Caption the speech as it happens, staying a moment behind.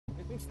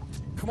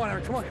Come on,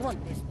 Eric, come on, come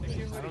on.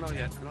 I don't know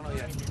yet, I don't know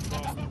yet.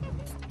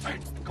 All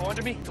right, go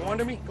under me, go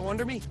under me, go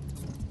under me.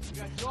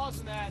 You got jaws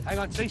in that. Hang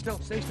on, stay still,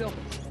 stay still.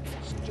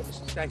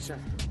 Thanks, sir.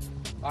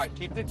 All right,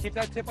 keep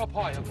that tip up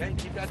high, okay?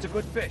 That's a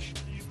good fish.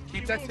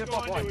 Keep that tip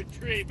up high. You with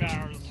tree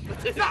barrels.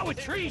 Not with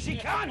trees, you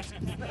can't.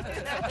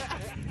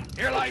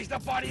 Here lies the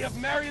body of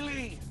Mary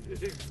Lee.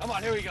 Come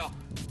on, here we go.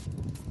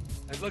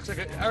 It looks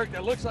like Eric,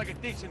 that looks like a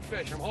decent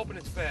fish. I'm hoping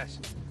it's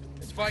fast.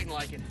 It's fighting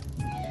like it.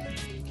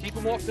 Keep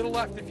him off to the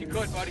left if you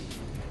could, buddy.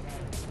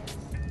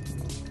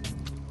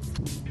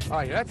 All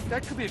right,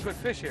 that could be a good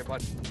fish here,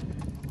 bud.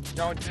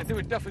 No, I think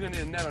we're definitely going to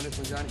need a net on this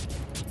one, Johnny.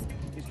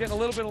 He's getting a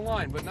little bit of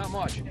line, but not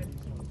much.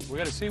 We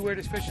got to see where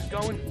this fish is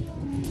going.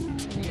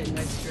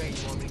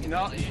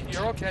 No,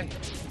 you're okay.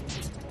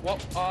 Well,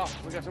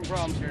 we got some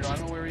problems here. I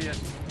don't know where he is.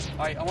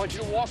 All right, I want you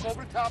to walk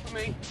over the top of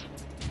me.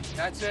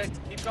 That's it.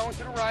 Keep going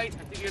to the right. I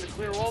think you're going to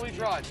clear all these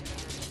rods.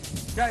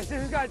 Guys,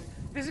 this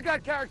has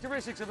got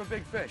characteristics of a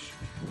big fish.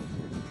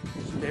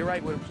 Stay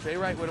right with him. Stay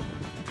right with him.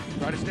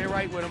 Try to stay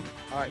right with him.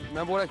 All right,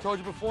 remember what I told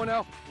you before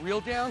now?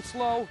 Reel down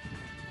slow,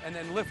 and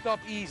then lift up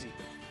easy.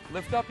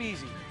 Lift up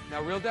easy.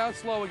 Now reel down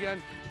slow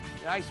again.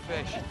 Nice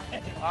fish.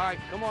 All right,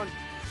 come on.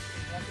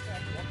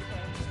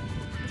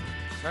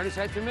 Turn his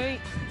head to me.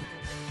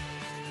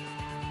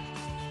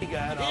 He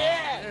got it.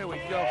 Yeah. There we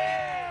go.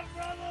 Yeah,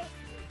 brother.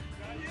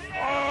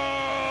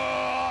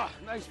 Oh,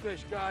 nice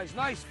fish, guys.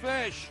 Nice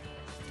fish.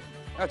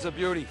 That's a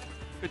beauty.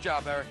 Good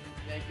job, Eric.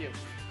 Thank you.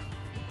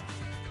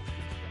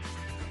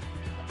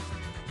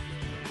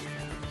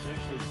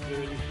 60,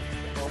 30.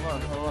 Hold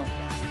on, hold on.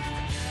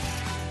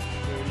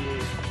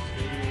 38.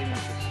 38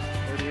 inches.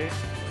 38?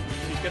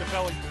 He's got a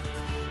belly.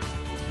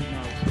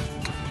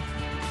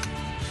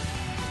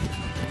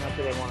 Not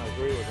that I want to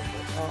agree with him,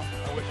 but...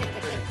 I wish I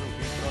could figure through.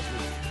 Trust me.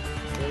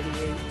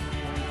 38,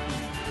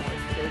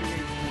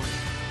 38,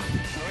 20.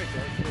 All right,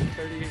 guys,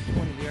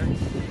 38-20 here.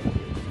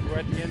 We're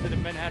at the end of the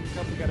Manhattan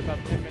Cup. We got about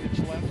 10 minutes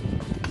left.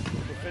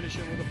 We're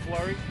finishing with a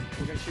flurry.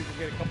 We're going to see if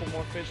we can get a couple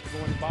more fish to go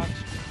in the box.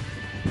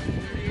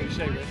 What do you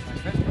say, Rich?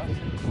 Nice fish, bro.